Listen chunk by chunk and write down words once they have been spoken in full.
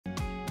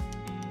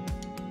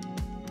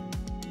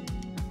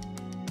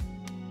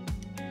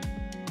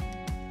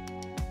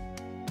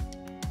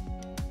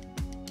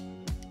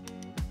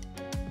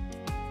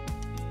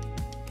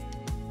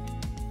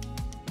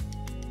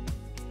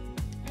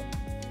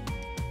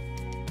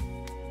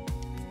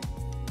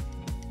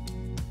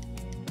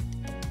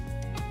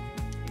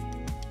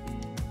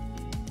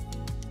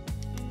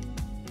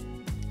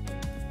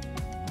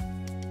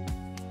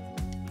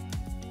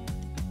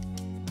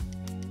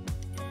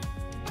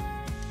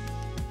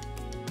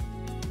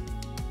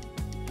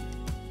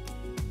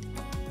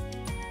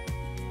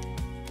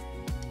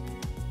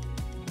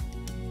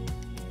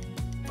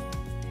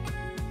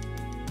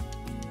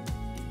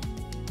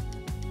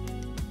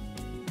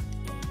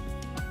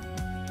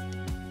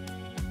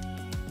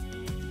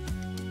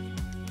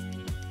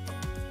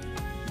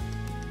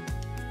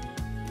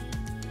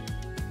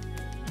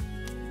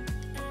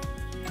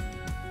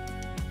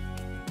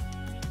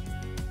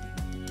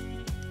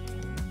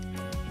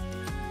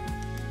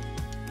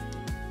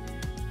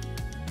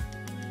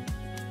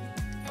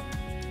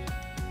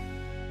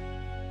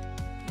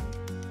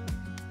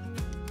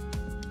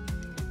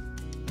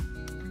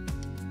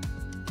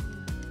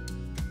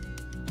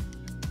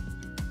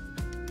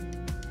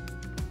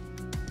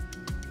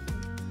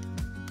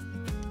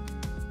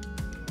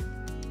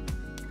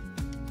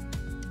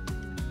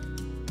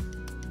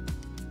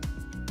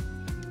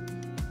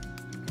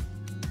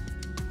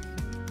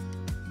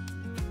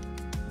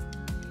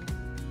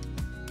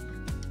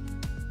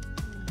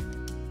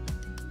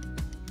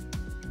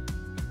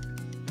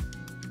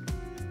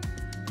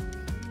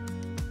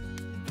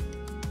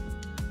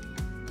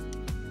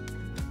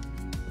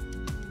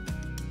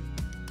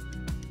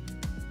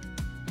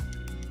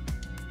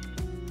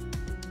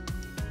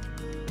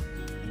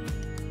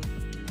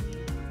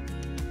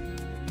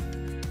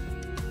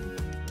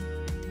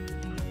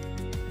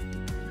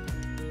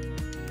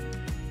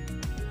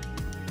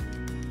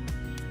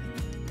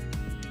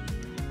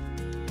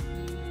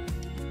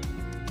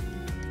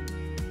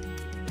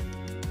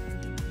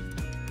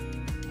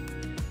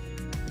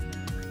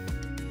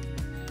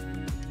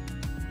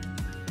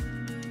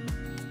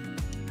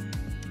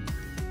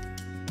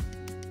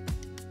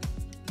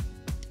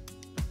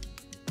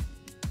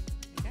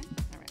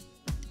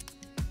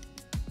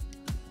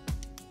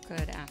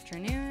Good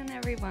afternoon,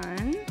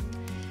 everyone.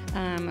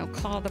 I'll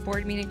call the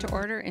board meeting to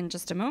order in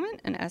just a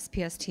moment, and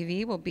SPS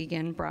TV will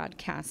begin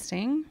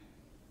broadcasting.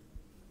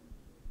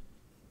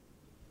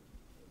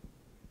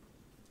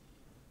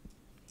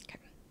 Okay.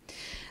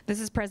 This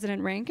is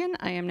President Rankin.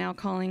 I am now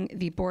calling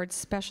the board's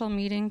special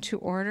meeting to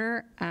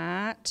order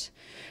at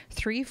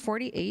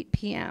 3:48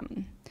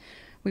 p.m.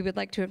 We would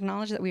like to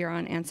acknowledge that we are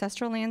on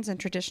ancestral lands and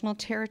traditional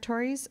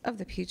territories of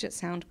the Puget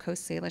Sound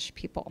Coast Salish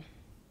people.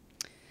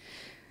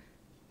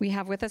 We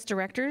have with us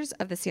directors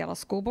of the Seattle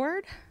School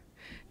Board,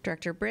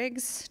 Director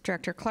Briggs,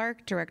 Director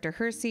Clark, Director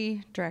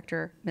Hersey,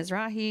 Director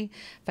Mizrahi,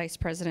 Vice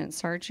President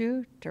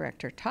Sarju,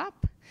 Director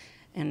Top,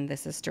 and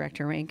this is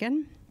Director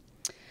Rankin.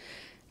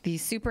 The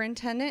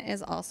superintendent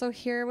is also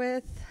here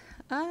with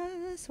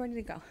us. Where did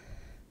he go?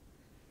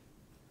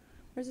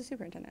 Where's the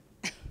superintendent?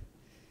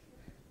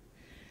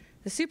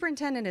 The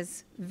superintendent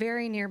is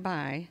very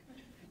nearby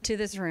to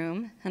this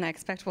room, and I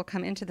expect will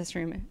come into this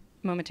room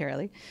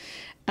momentarily.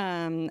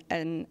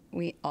 And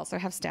we also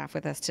have staff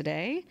with us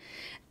today,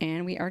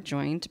 and we are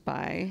joined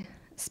by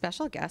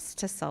special guests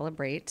to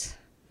celebrate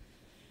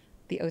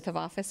the oath of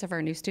office of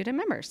our new student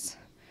members.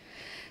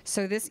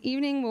 So this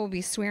evening we'll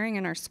be swearing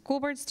in our school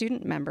board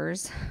student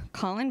members,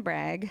 Colin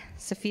Bragg,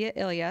 Sophia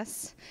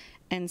Ilyas,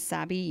 and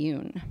Sabi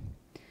Yoon.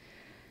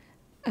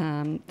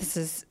 This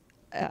is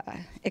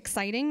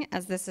exciting,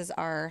 as this is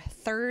our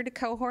third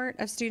cohort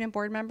of student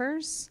board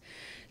members.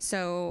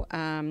 So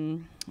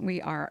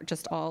we are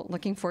just all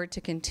looking forward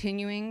to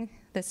continuing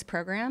this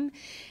program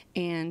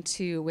and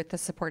to, with the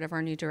support of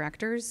our new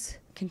directors,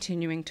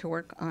 continuing to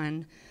work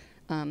on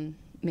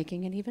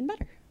making it even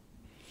better.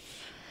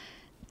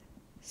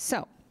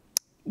 So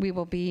we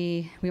will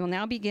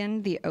now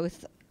begin the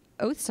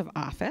oaths of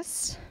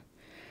office,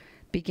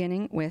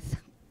 beginning with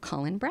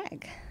Colin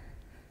Bragg.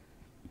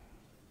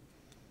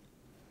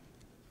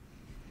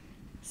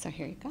 So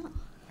here you go.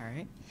 All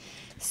right.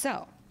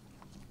 So,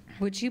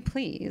 would you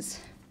please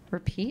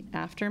repeat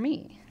after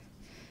me?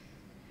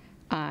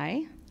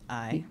 I,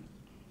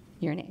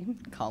 your name,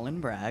 Colin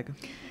Bragg,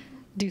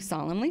 do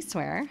solemnly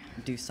swear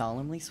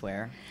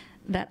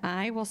that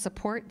I will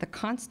support the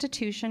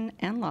Constitution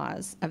and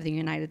laws of the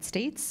United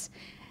States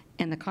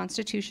and the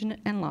Constitution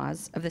and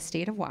laws of the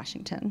State of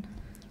Washington.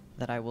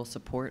 that I will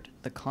support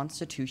the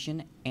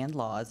Constitution and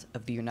laws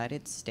of the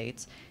United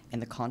States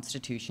and the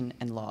Constitution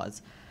and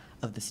laws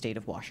of the State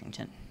of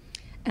Washington.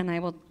 And I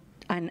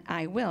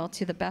will,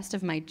 to the best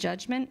of my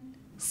judgment,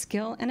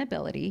 skill, and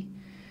ability,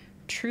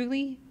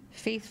 truly,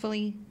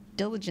 faithfully,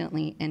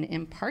 diligently, and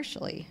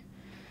impartially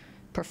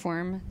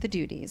perform the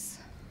duties.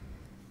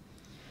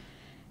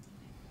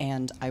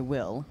 And I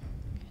will,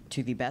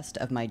 to the best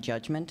of my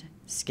judgment,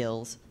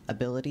 skills,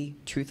 ability,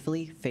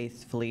 truthfully,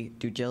 faithfully,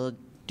 do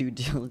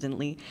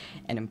diligently,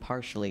 and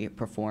impartially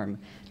perform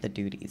the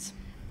duties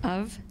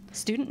of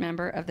student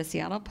member of the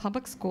Seattle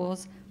Public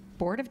Schools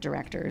Board of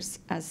Directors,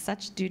 as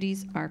such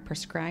duties are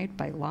prescribed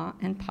by law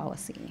and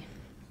policy.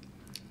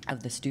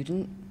 of the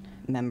student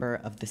member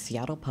of the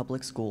Seattle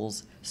Public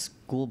Schools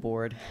School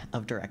Board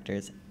of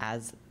Directors,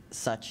 as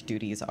such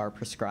duties are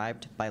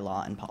prescribed by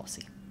law and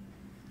policy.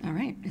 All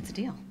right, it's a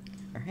deal.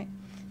 All right.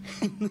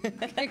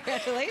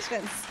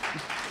 Congratulations.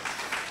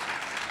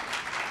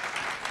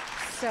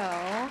 So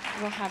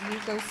we'll have you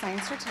go sign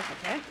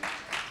certificate.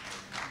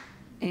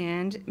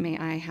 And may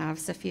I have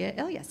Sophia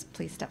Ilyas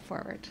please step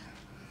forward.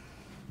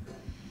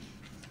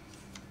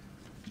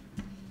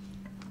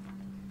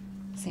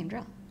 Same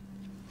drill.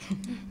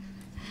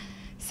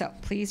 So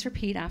please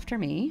repeat after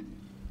me.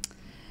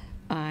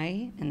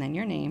 I, and then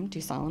your name,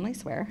 do solemnly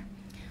swear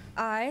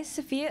I,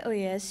 Sophia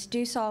Ilyas,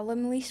 do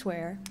solemnly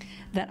swear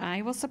that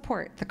I will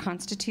support the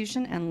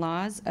Constitution and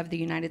laws of the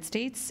United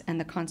States and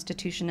the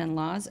Constitution and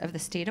laws of the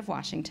State of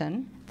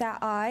Washington,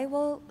 that I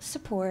will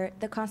support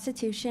the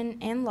Constitution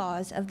and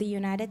laws of the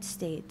United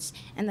States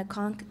and the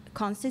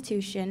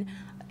Constitution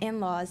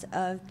and laws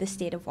of the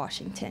State of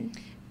Washington,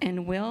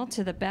 and will,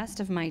 to the best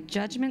of my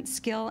judgment,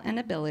 skill, and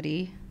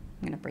ability,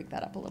 I'm going to break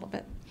that up a little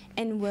bit,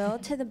 and will,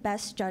 to the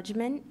best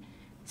judgment,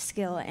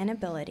 skill, and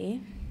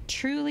ability,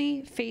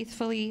 truly,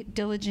 faithfully,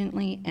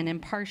 diligently, and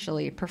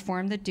impartially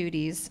perform the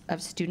duties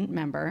of student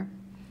member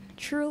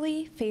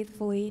truly,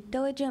 faithfully,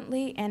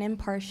 diligently, and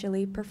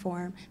impartially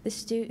perform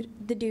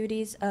the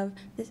duties of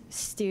the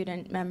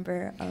student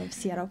member of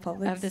Seattle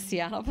Public of the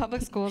Seattle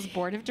Public Schools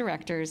Board of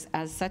Directors,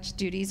 as such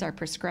duties are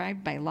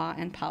prescribed by law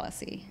and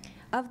policy.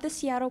 Of the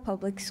Seattle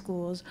Public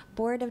Schools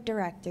Board of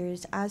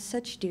Directors, as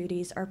such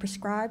duties are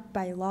prescribed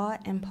by law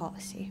and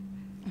policy.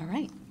 All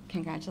right,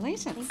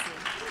 congratulations.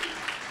 Thank you.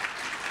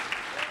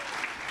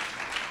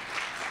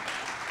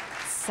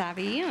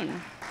 Sabi Yoon.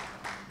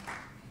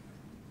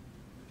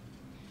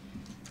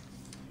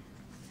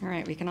 All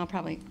right, we can all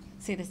probably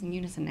say this in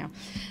unison now.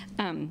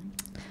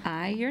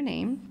 I, your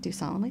name, do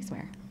solemnly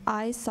swear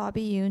I,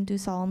 Sabi Yoon, do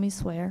solemnly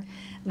swear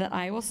that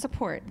I will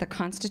support the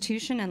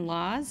Constitution and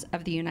laws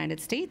of the United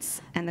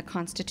States and the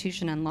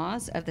Constitution and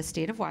laws of the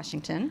State of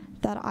Washington,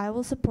 that I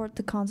will support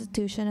the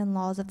Constitution and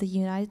laws of the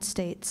United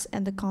States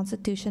and the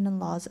Constitution and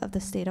laws of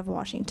the State of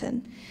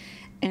Washington,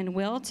 and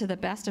will, to the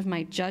best of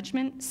my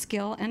judgment,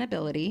 skill, and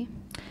ability,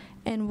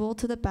 and will,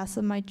 to the best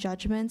of my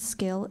judgment,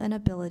 skill, and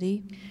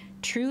ability,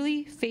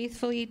 truly,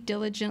 faithfully,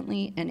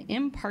 diligently, and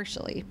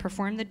impartially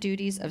perform the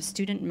duties of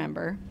student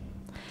member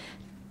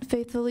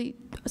truly,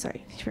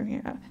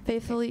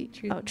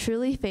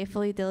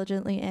 faithfully,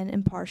 diligently, and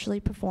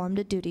impartially perform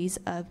the duties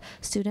of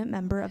student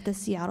member of the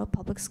Seattle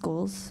Public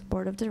Schools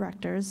Board of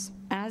Directors,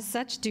 as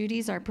such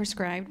duties are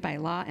prescribed by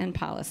law and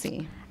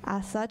policy.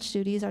 as such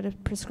duties are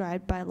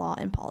prescribed by law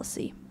and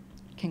policy.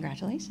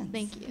 Congratulations.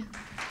 Thank you.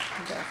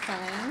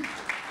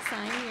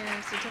 Sign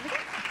your certificate.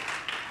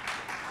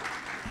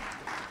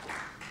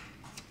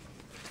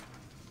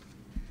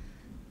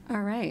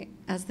 All right,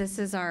 as this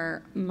is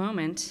our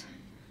moment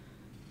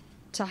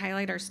to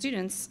highlight our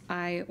students,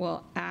 I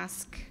will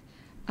ask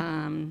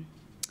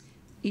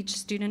each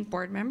student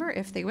board member,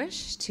 if they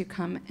wish, to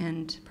come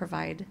and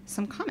provide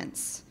some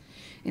comments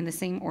in the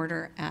same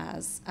order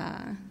as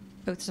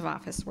oaths of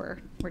office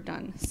were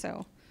done.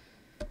 So,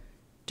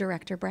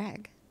 Director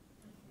Bragg.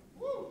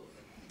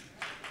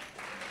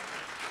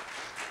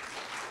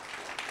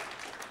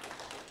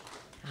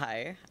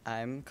 Hi,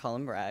 I'm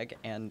Colin Bragg,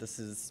 and this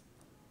is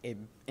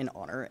an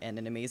honor and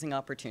an amazing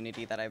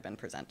opportunity that I've been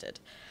presented.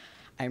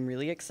 I'm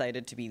really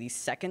excited to be the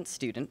second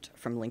student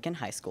from Lincoln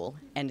High School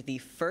and the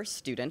first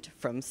student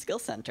from Skill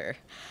Center.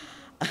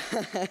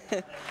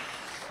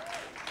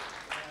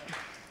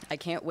 I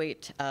can't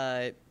wait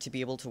to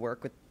be able to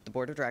work with the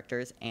board of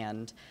directors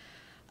and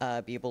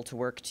be able to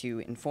work to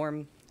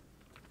inform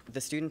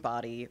the student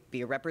body,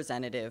 be a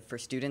representative for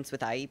students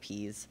with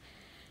IEPs,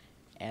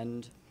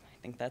 and I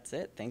think that's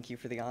it. Thank you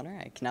for the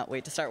honor. I cannot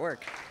wait to start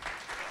work.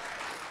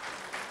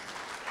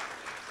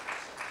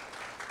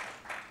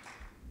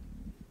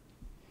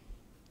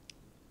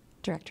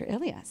 Director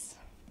Ilias.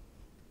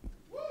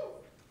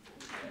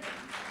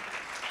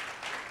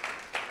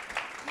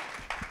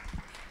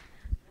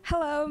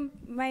 Hello,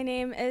 my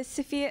name is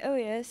Sophia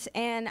Ilias,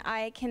 and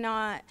I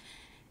cannot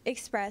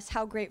express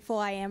how grateful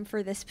I am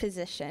for this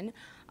position.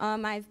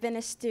 I've been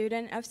a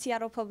student of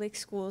Seattle Public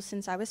Schools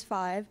since I was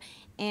 5,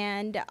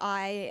 and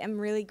I am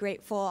really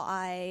grateful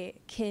I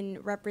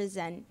can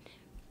represent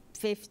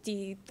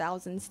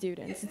 50,000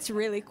 students. It's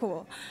really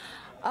cool.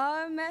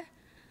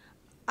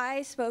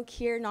 I spoke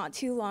here not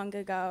too long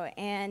ago,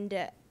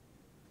 and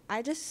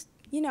I just,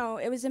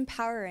 it was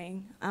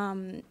empowering.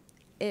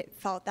 It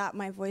felt that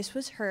my voice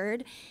was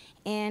heard,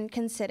 and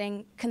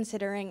considering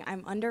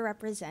I'm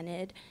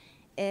underrepresented,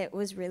 it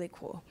was really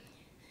cool.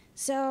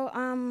 So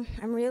I'm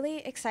really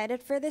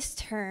excited for this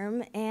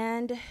term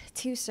and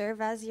to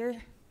serve as your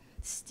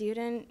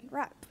student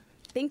rep.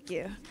 Thank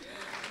you.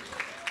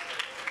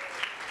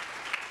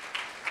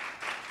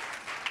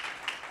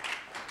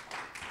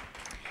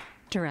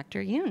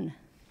 Director Yoon.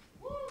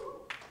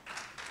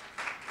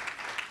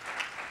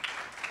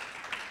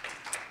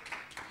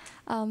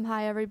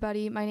 Hi,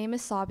 everybody. My name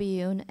is Sabi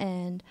Yoon,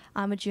 and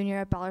I'm a junior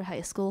at Ballard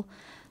High School.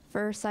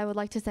 First, I would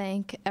like to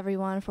thank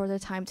everyone for their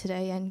time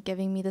today and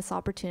giving me this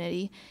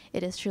opportunity.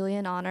 It is truly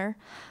an honor.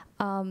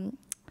 A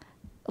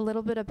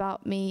little bit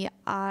about me.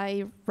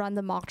 I run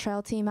the mock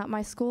trial team at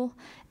my school,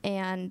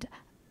 and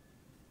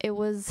it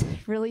was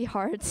really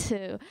hard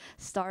to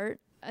start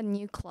a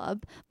new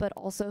club, but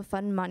also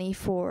fund money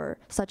for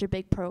such a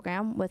big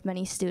program with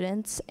many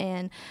students.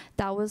 And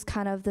that was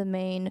kind of the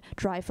main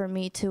drive for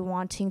me to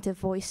wanting to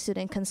voice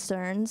student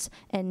concerns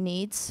and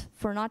needs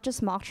for not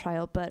just mock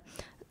trial, but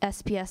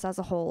SPS as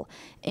a whole.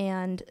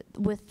 And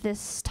with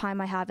this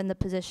time I have in the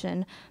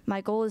position, my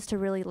goal is to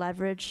really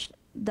leverage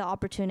the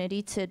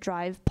opportunity to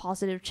drive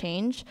positive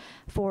change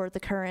for the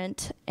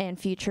current and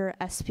future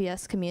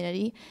SPS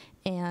community.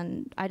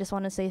 And I just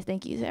want to say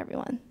thank you to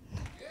everyone.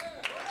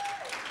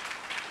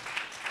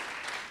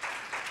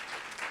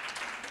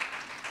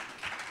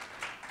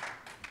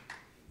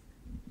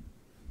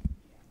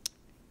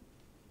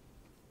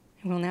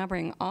 We'll now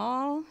bring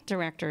all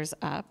directors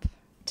up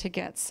to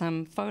get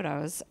some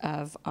photos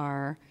of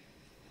our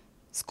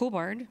school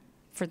board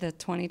for the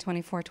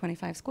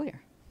 2024-25 school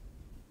year.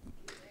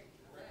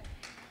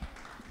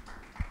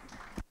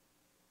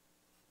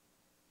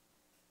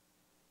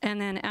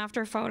 And then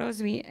after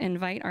photos, we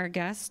invite our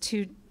guests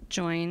to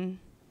join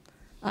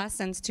us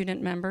and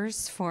student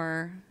members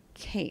for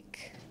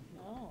cake.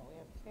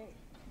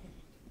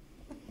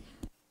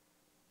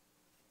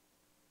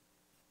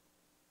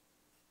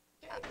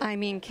 I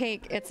mean,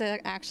 cake, it's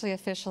actually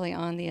officially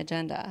on the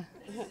agenda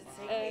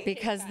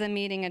because the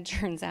meeting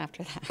adjourns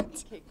after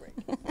that. Cake break.